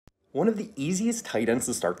One of the easiest tight ends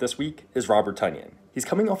to start this week is Robert Tonyan. He's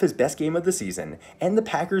coming off his best game of the season, and the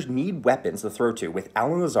Packers need weapons to throw to with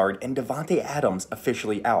Lazard and Davante Adams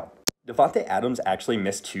officially out. Davante Adams actually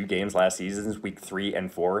missed 2 games last season, week 3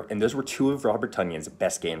 and 4, and those were 2 of Robert Tonyan's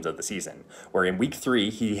best games of the season, where in week 3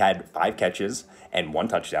 he had 5 catches and 1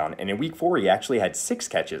 touchdown, and in week 4 he actually had 6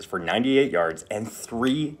 catches for 98 yards and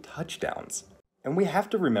 3 touchdowns. And we have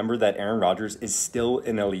to remember that Aaron Rodgers is still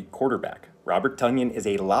an elite quarterback. Robert Tonyan is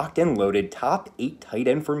a locked and loaded top 8 tight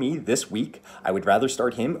end for me this week. I would rather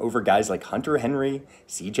start him over guys like Hunter Henry,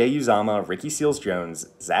 CJ Uzomah, Ricky Seals-Jones,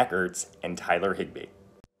 Zach Ertz, and Tyler Higbee.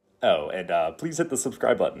 Oh, and please hit the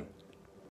subscribe button.